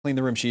clean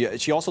the room.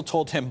 She also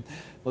told him,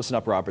 listen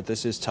up, Robert,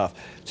 this is tough,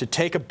 to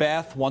take a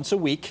bath once a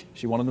week.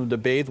 She wanted him to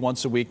bathe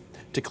once a week,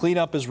 to clean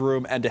up his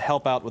room, and to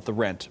help out with the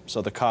rent.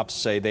 So the cops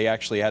say they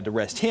actually had to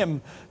arrest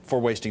him for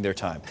wasting their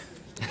time.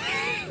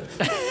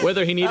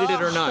 Whether he needed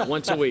it or not,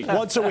 once a week.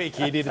 Once a week.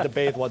 He needed to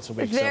bathe once a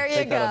week. There so you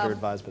take go. that under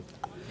advisement.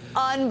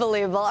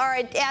 Unbelievable. All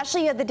right,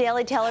 Ashley, you had the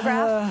Daily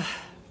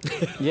Telegraph.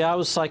 Yeah, I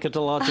was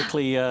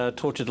psychologically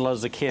tortured a lot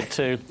as a kid,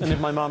 too. And if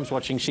my mom's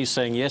watching, she's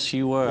saying, yes,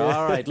 you were.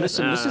 All right,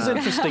 listen, this is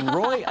interesting.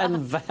 Roy and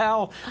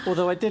Val,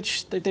 although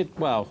they did,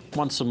 well,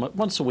 once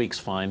a week's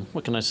fine.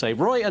 What can I say?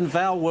 Roy and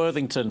Val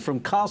Worthington from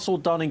Castle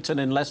Donington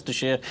in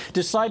Leicestershire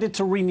decided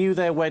to renew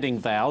their wedding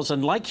vows.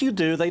 And like you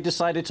do, they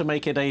decided to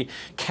make it a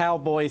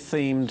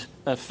cowboy-themed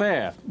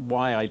affair.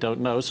 Why, I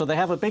don't know. So they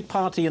have a big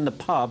party in the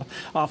pub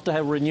after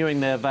renewing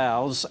their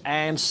vows.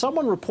 And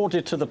someone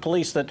reported to the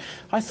police that,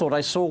 I thought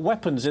I saw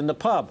weapons in the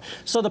pub.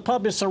 So the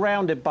pub is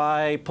surrounded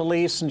by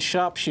police and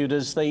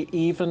sharpshooters. They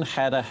even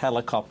had a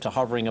helicopter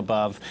hovering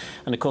above.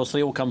 And of course,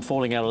 they all come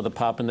falling out of the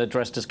pub and they're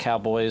dressed as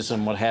cowboys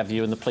and what have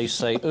you. And the police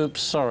say, oops,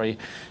 sorry,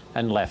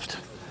 and left.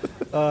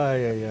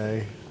 Ay,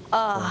 ay,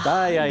 ay.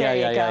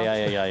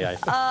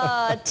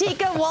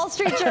 Tika, Wall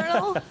Street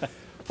Journal.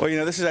 Well, you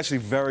know, this is actually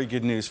very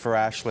good news for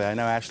Ashley. I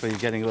know Ashley is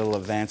getting a little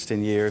advanced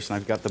in years, and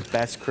I've got the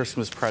best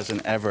Christmas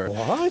present ever.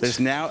 What?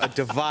 There's now a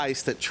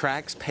device that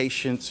tracks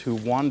patients who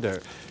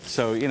wander.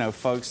 So, you know,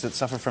 folks that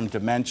suffer from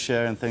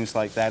dementia and things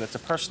like that. It's a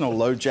personal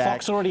low jack.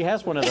 Fox already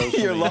has one of those.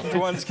 Your loved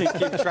ones can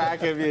keep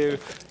track of you.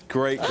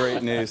 Great,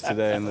 great news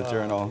today in the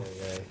Journal.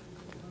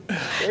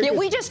 Yeah,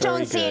 we just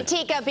don't see it,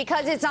 Tika,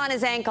 because it's on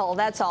his ankle.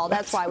 That's all.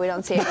 That's why we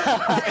don't see it.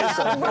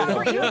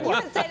 Robert, you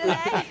want to say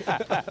today?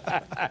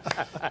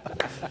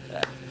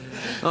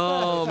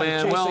 Oh,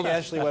 man. Chasing Well,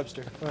 Ashley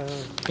Webster.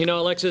 you know,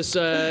 Alexis,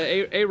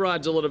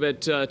 A-Rod's a little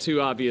bit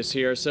too obvious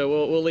here,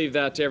 so we'll leave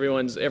that to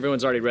everyone's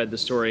already read the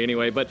story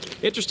anyway. But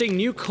interesting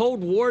new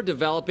Cold War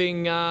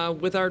developing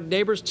with our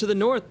neighbors to the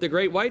north, the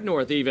Great White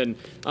North even.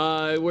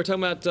 We're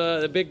talking about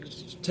a big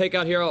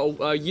takeout here.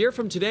 A year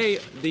from today,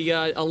 the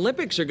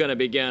Olympics are going to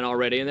begin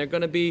already, and they're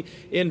going to be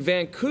in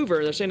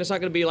Vancouver. They're saying it's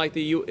not going to be like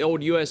the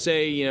old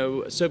USA, you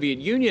know, Soviet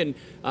Union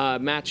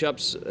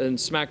matchups and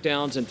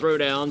smackdowns and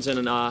throwdowns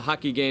and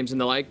hockey games and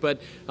the like, but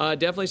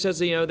definitely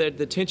says, you know, that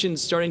the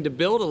tension's starting to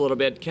build a little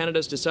bit.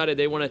 Canada's decided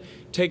they want to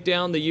take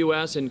down the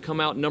U.S. and come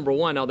out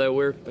 #1, although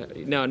we're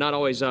not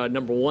always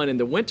 #1 in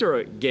the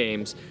winter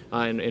games.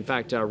 And in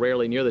fact,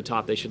 rarely near the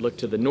top. They should look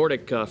to the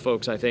Nordic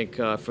folks, I think,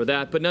 for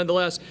that. But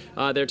nonetheless,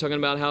 they're talking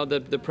about how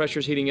the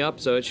pressure's heating up,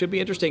 so it should be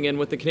interesting. And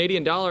with the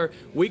Canadian dollar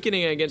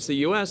weakening against the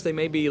U.S., they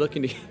may be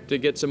looking to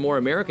get some more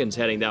Americans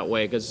heading that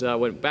way, because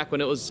back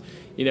when it was,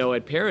 you know,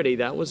 at parity,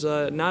 that was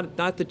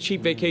not the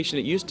cheap vacation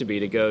it used to be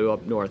to go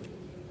up north.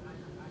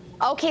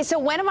 Okay, so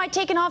when am I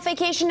taking off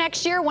vacation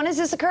next year? When does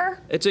this occur?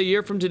 It's a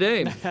year from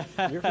today.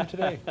 A year from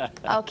today.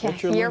 Okay,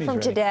 a year from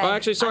today. Oh,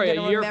 actually, sorry,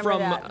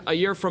 a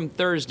year from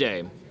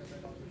Thursday.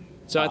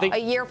 So I think a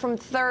year from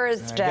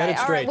Thursday. Get it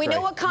straight, All right, we know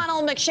Greg. what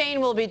Connell McShane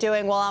will be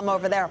doing while I'm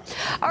over there.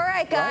 All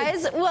right,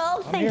 guys.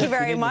 Well, thank you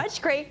very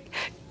much.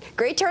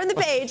 Great turn the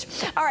page.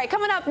 All right,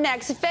 coming up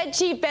next, Fed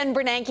Chief Ben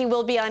Bernanke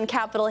will be on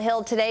Capitol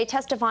Hill today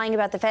testifying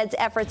about the Fed's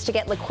efforts to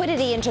get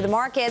liquidity into the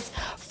markets.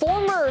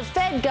 Former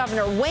Fed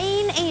Governor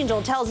Wayne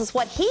Angell tells us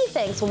what he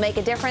thinks will make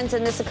a difference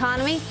in this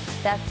economy.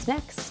 That's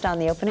next on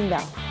The Opening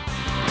Bell.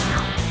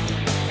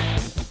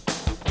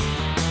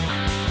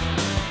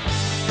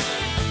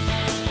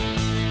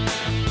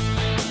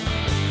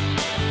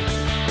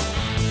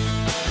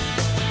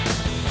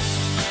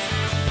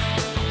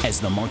 As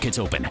the markets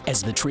open,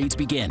 as the trades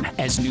begin,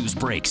 as news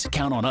breaks,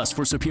 count on us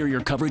for superior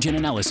coverage and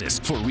analysis.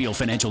 For real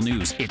financial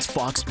news, it's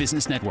Fox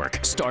Business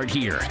Network. Start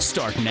here.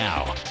 Start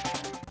now.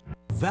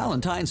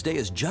 Valentine's Day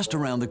is just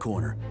around the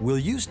corner. Will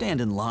you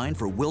stand in line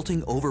for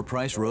wilting,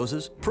 overpriced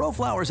roses?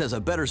 ProFlowers has a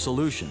better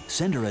solution.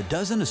 Send her a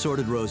dozen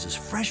assorted roses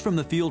fresh from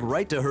the field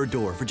right to her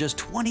door for just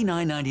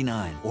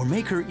 $29.99. Or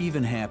make her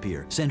even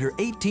happier. Send her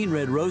 18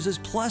 red roses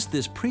plus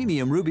this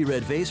premium ruby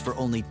red vase for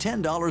only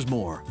 $10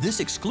 more. This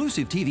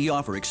exclusive TV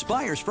offer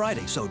expires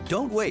Friday, so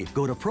don't wait.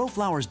 Go to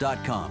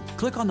proflowers.com.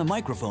 Click on the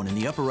microphone in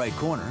the upper right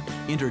corner,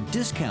 enter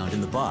discount in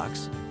the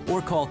box, or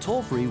call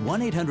toll-free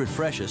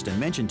 1-800-FRESHEST and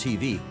mention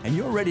TV, and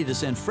you're ready to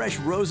send fresh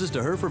roses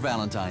to her for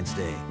Valentine's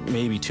Day.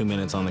 Maybe 2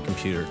 minutes on the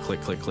computer,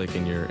 click, click, click,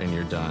 and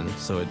you're done.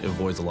 So it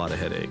avoids a lot of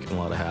headache and a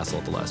lot of hassle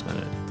at the last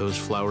minute. Those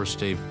flowers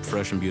stay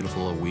fresh and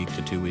beautiful a week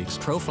to 2 weeks.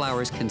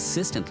 ProFlowers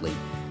consistently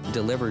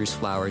delivers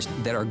flowers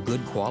that are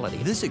good quality.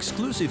 This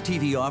exclusive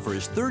TV offer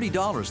is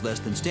 $30 less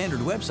than standard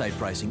website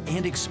pricing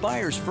and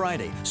expires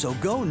Friday. So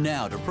go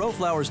now to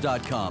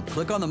proflowers.com,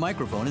 click on the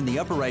microphone in the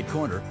upper right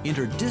corner,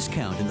 enter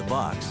discount in the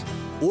box,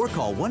 or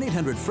call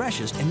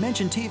 1-800-FRESHEST and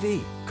mention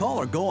TV. Call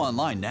or go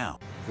online now.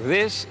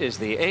 This is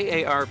the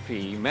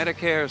AARP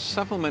Medicare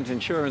Supplement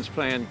Insurance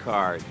Plan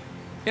card.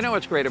 You know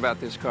what's great about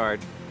this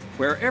card?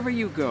 Wherever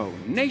you go,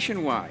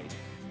 nationwide,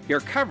 your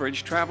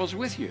coverage travels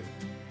with you.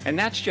 And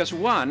that's just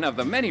one of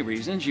the many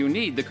reasons you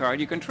need the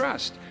card you can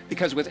trust.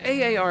 Because with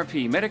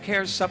AARP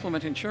Medicare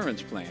Supplement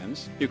Insurance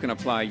Plans, you can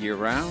apply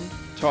year-round,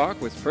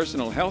 talk with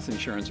personal health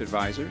insurance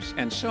advisors,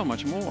 and so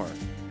much more.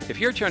 If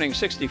you're turning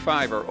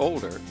 65 or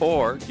older,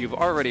 or you've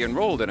already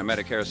enrolled in a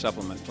Medicare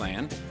supplement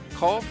plan,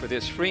 call for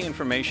this free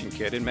information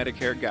kit and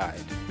Medicare guide.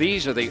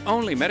 These are the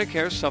only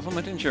Medicare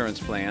supplement insurance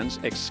plans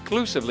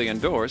exclusively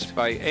endorsed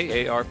by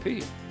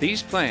AARP.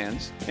 These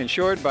plans,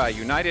 insured by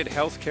United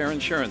Healthcare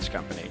Insurance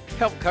Company,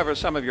 help cover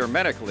some of your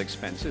medical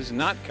expenses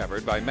not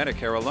covered by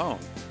Medicare alone.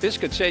 This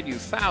could save you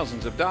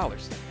thousands of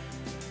dollars.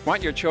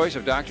 Want your choice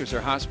of doctors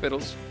or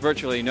hospitals,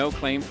 virtually no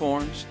claim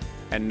forms,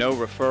 and no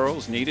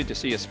referrals needed to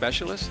see a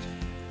specialist?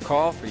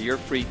 Call for your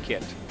free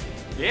kit.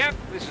 Yep,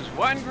 this is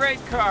one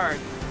great card.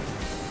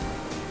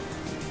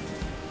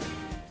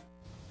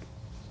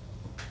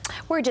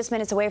 We're just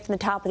minutes away from the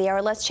top of the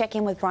hour. Let's check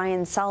in with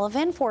Brian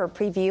Sullivan for a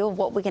preview of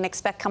what we can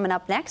expect coming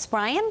up next.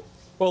 Brian?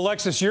 Well,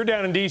 Alexis, you're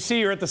down in D.C.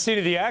 You're at the scene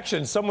of the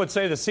action. Some would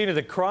say the scene of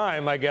the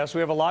crime, I guess.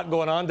 We have a lot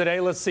going on today.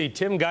 Let's see.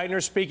 Tim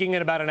Geithner speaking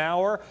in about an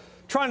hour,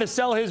 trying to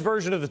sell his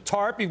version of the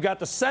TARP. You've got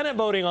the Senate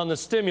voting on the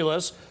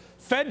stimulus.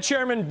 Fed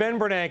Chairman Ben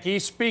Bernanke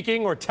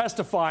speaking or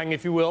testifying,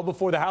 if you will,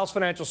 before the House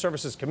Financial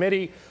Services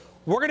Committee.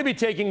 We're going to be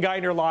taking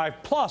Geithner live.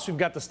 Plus, we've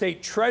got the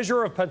state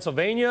treasurer of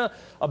Pennsylvania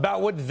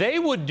about what they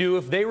would do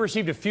if they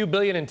received a few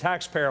billion in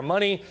taxpayer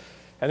money.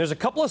 And there's a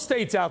couple of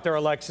states out there,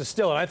 Alexis,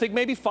 still. And I think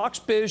maybe Fox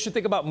Biz should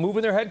think about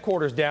moving their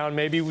headquarters down,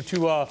 maybe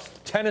to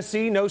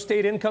Tennessee, no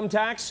state income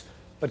tax.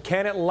 But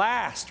can it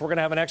last? We're going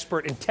to have an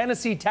expert in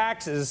Tennessee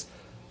taxes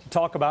to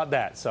talk about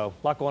that. So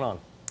a lot going on.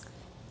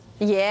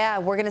 Yeah,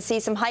 we're going to see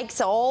some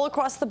hikes all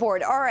across the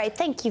board. All right,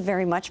 thank you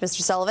very much,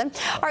 Mr. Sullivan.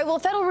 All right, well,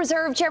 Federal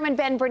Reserve Chairman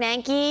Ben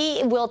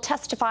Bernanke will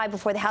testify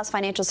before the House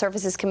Financial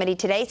Services Committee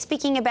today,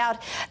 speaking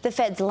about the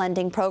Fed's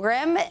lending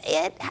program.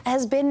 It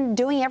has been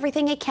doing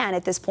everything it can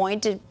at this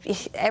point, to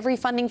every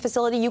funding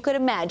facility you could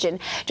imagine.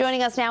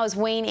 Joining us now is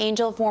Wayne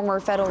Angell,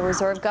 former Federal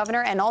Reserve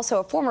Governor and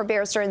also a former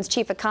Bear Stearns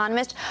chief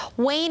economist.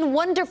 Wayne,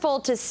 wonderful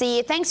to see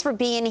you. Thanks for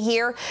being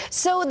here.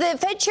 So the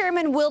Fed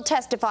Chairman will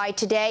testify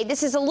today.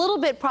 This is a little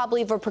bit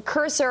probably of a precursor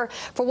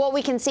for what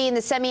we can see in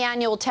the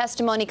semi-annual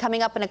testimony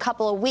coming up in a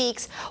couple of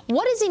weeks.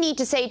 What does he need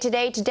to say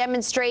today to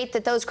demonstrate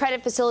that those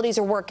credit facilities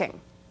are working?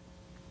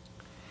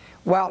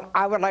 Well,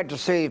 I would like to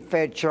see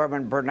Fed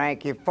Chairman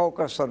Bernanke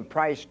focus on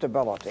price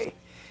stability.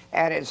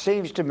 And it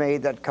seems to me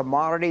that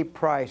commodity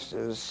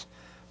prices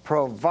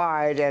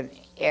provide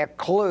a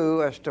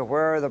clue as to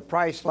where the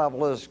price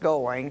level is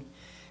going.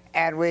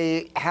 And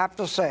we have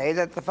to say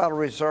that the Federal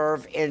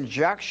Reserve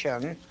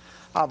injection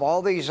of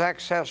all these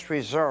excess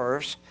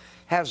reserves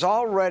has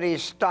already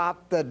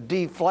stopped the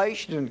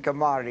deflation in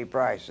commodity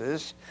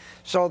prices,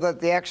 so that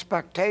the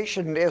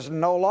expectation is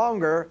no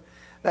longer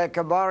that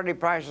commodity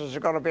prices are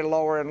going to be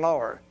lower and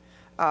lower.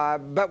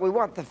 But we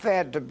want the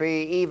Fed to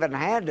be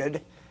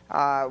even-handed.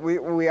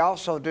 We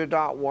also do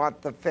not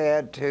want the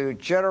Fed to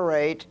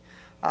generate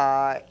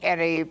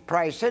any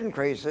price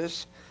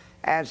increases,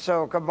 and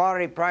so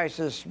commodity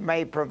prices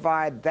may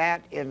provide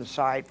that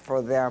insight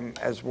for them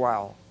as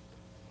well.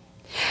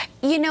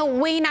 You know,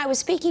 Wayne, I was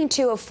speaking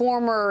to a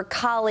former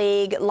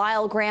colleague,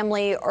 Lyle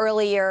Gramley,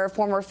 earlier,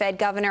 former Fed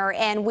governor,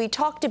 and we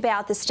talked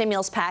about the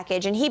stimulus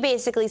package. And he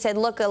basically said,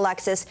 look,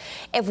 Alexis,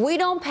 if we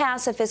don't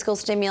pass a fiscal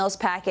stimulus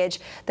package,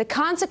 the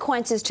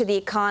consequences to the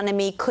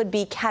economy could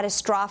be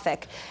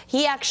catastrophic.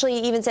 He actually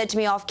even said to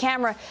me off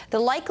camera, the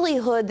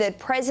likelihood that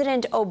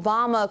President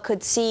Obama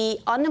could see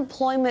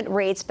unemployment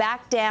rates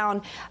back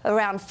down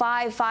around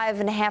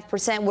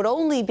 5.5% would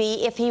only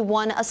be if he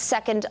won a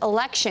second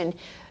election.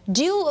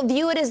 Do you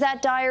view it as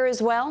that dire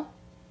as well?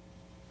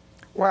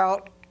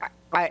 Well,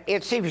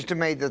 it seems to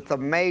me that the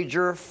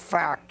major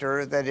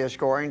factor that is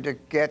going to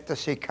get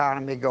this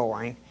economy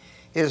going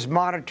is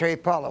monetary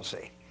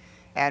policy.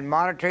 And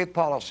monetary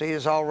policy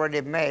has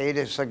already made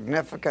a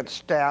significant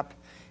step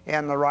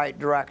in the right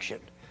direction.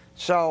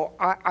 So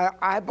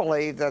I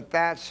believe that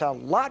that's a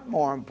lot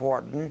more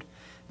important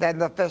than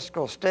the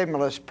fiscal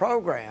stimulus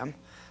program.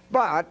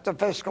 But the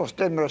fiscal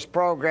stimulus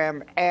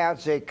program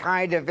adds a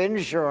kind of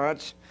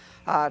insurance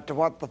to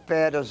what the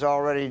Fed has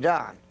already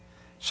done.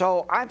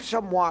 So I'm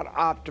somewhat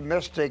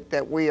optimistic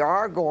that we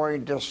are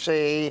going to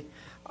see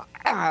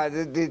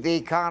the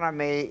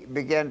economy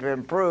begin to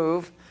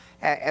improve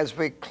as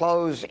we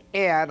close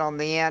in on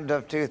the end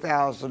of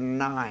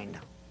 2009.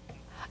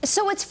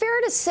 So it's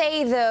fair to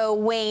say, though,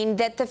 Wayne,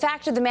 that the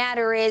fact of the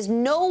matter is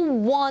no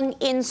one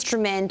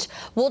instrument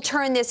will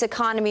turn this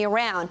economy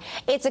around.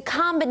 It's a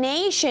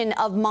combination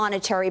of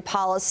monetary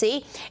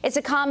policy. It's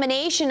a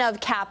combination of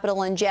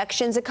capital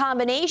injections, a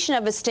combination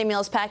of a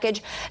stimulus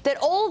package, that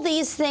all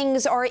these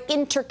things are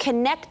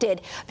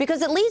interconnected,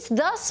 because at least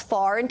thus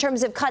far, in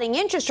terms of cutting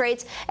interest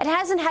rates, it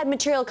hasn't had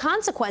material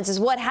consequences.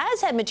 What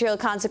has had material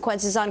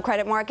consequences on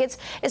credit markets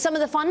is some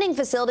of the funding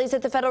facilities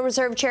that the Federal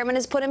Reserve Chairman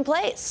has put in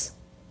place.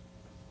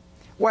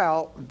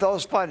 Well,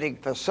 those funding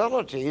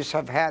facilities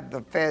have had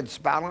the Fed's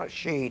balance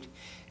sheet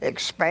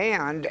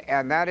expand,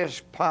 and that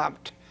has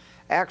pumped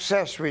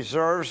excess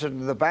reserves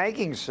into the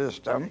banking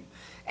system.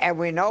 And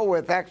we know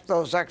with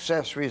those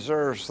excess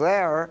reserves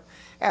there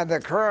and the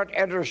current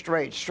interest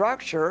rate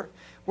structure,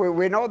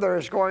 we know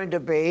there's going to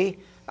be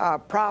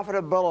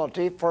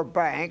profitability for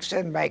banks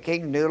in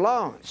making new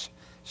loans.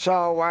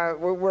 So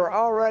we're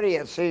already,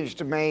 it seems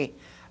to me,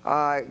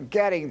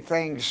 getting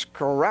things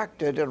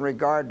corrected in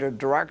regard to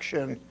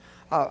direction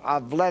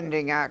of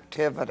lending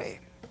activity.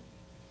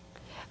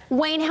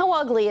 Wayne, how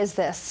ugly is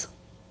this?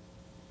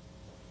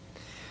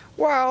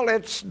 Well,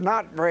 it's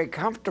not very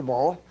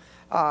comfortable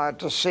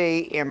to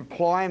see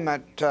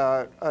employment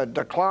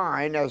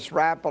decline as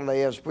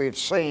rapidly as we've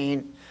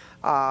seen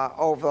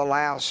over the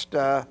last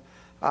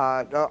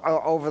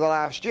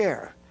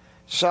year.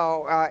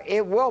 So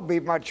it will be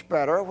much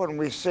better when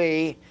we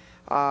see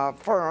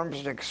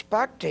firms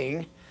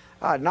expecting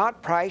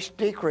not price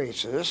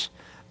decreases,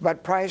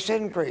 but price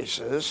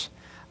increases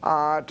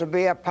to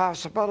be a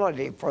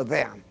possibility for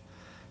them.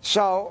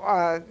 So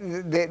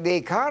the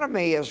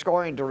economy is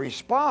going to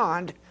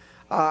respond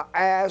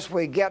as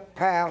we get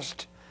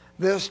past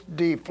this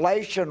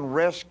deflation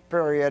risk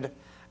period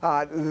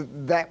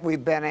that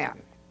we've been in.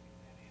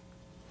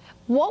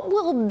 What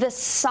will the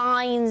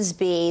signs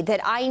be that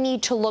I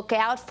need to look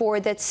out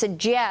for that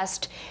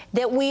suggest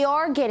that we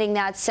are getting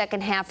that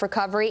second half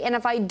recovery? And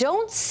if I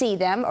don't see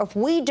them, or if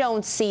we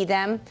don't see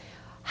them,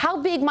 how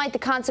big might the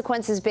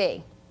consequences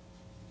be?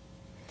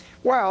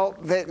 Well,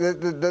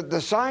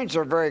 the signs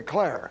are very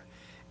clear.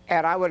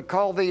 And I would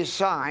call these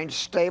signs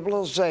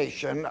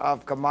stabilization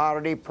of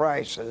commodity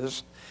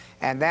prices.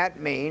 And that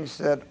means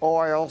that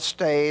oil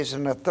stays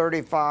in the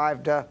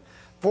 $35 to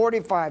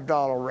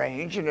 $45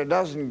 range, and it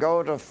doesn't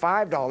go to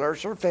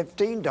 $5 or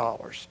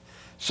 $15.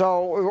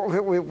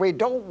 So we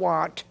don't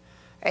want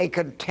a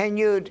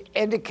continued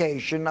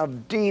indication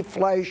of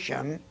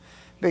deflation,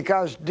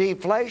 because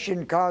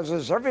deflation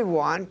causes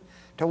everyone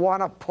to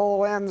want to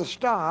pull in the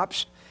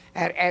stops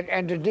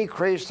and to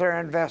decrease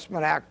their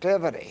investment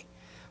activity.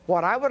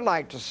 What I would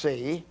like to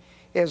see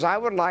is I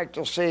would like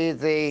to see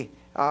the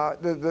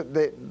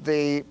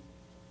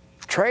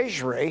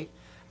Treasury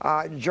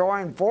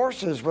join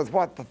forces with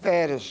what the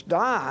Fed has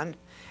done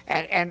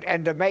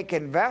and to make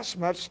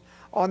investments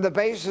on the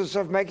basis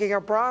of making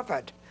a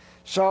profit.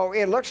 So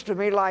it looks to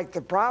me like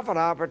the profit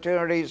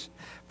opportunities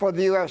for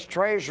the U.S.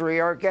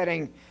 Treasury are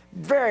getting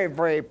very,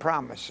 very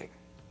promising.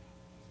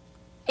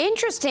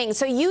 Interesting.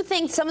 So you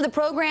think some of the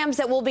programs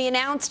that will be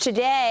announced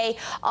today,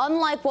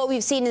 unlike what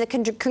we've seen in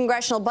the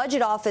Congressional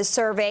Budget Office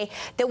survey,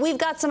 that we've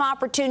got some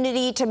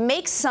opportunity to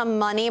make some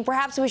money, and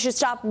perhaps we should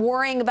stop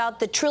worrying about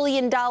the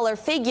trillion-dollar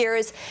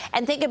figures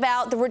and think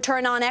about the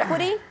return on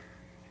equity?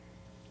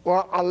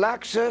 Well,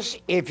 Alexis,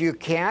 if you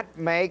can't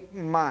make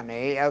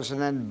money as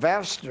an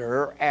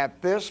investor at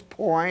this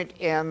point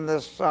in the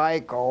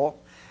cycle,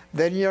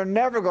 then you're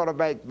never going to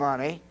make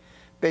money,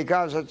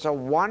 because it's a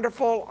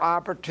wonderful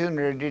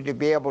opportunity to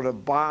be able to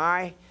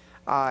buy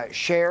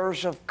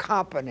shares of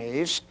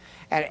companies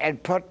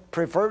and put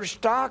preferred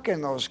stock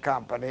in those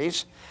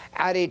companies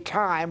at a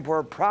time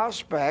where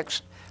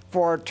prospects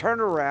for a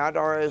turnaround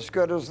are as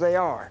good as they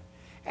are.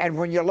 And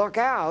when you look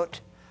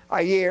out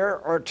a year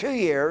or 2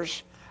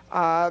 years,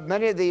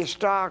 many of these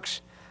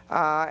stocks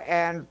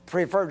and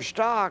preferred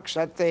stocks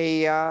that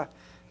the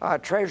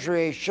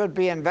Treasury should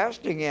be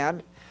investing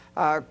in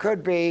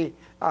could be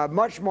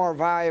much more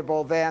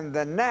valuable then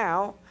than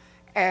now.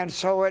 And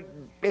so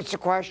it's a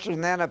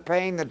question then of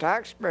paying the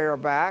taxpayer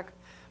back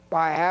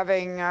by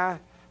having a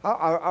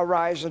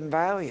rise in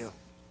value.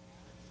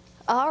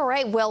 All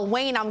right. Well,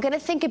 Wayne, I'm going to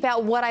think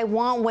about what I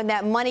want when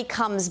that money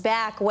comes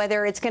back,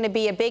 whether it's going to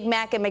be a Big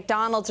Mac at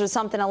McDonald's or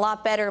something a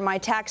lot better in my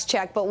tax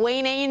check. But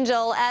Wayne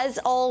Angell, as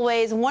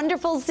always,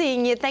 wonderful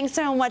seeing you. Thanks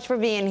so much for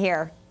being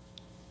here.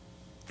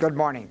 Good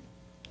morning.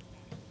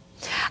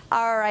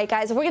 All right,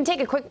 guys, we're going to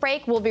take a quick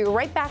break. We'll be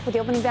right back with the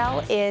opening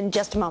bell in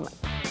just a moment.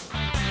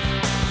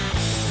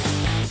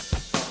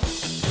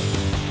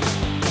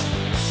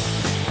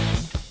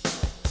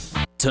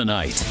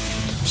 Tonight,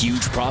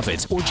 huge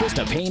profits or just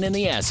a pain in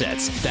the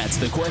assets? That's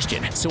the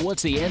question. So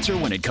what's the answer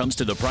when it comes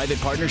to the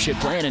private partnership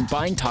plan and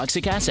buying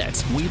toxic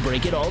assets? We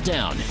break it all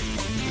down.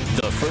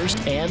 The first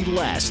and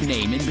last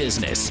name in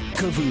business,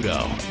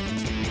 Cavuto.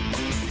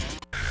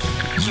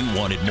 You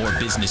wanted more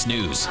business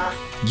news.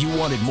 You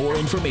wanted more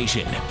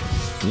information.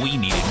 We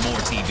needed more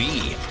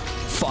TV.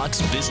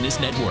 Fox Business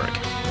Network.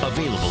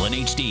 Available in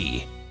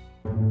HD.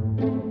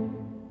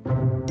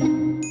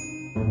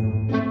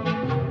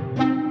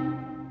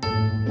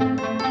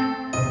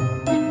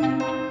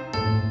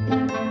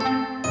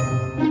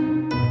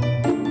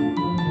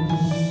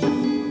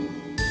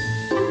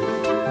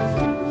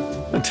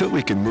 Until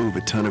we can move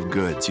a ton of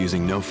goods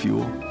using no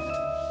fuel,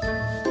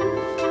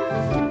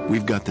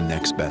 we've got the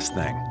next best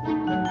thing.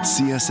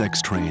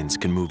 CSX trains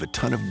can move a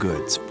ton of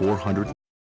goods 400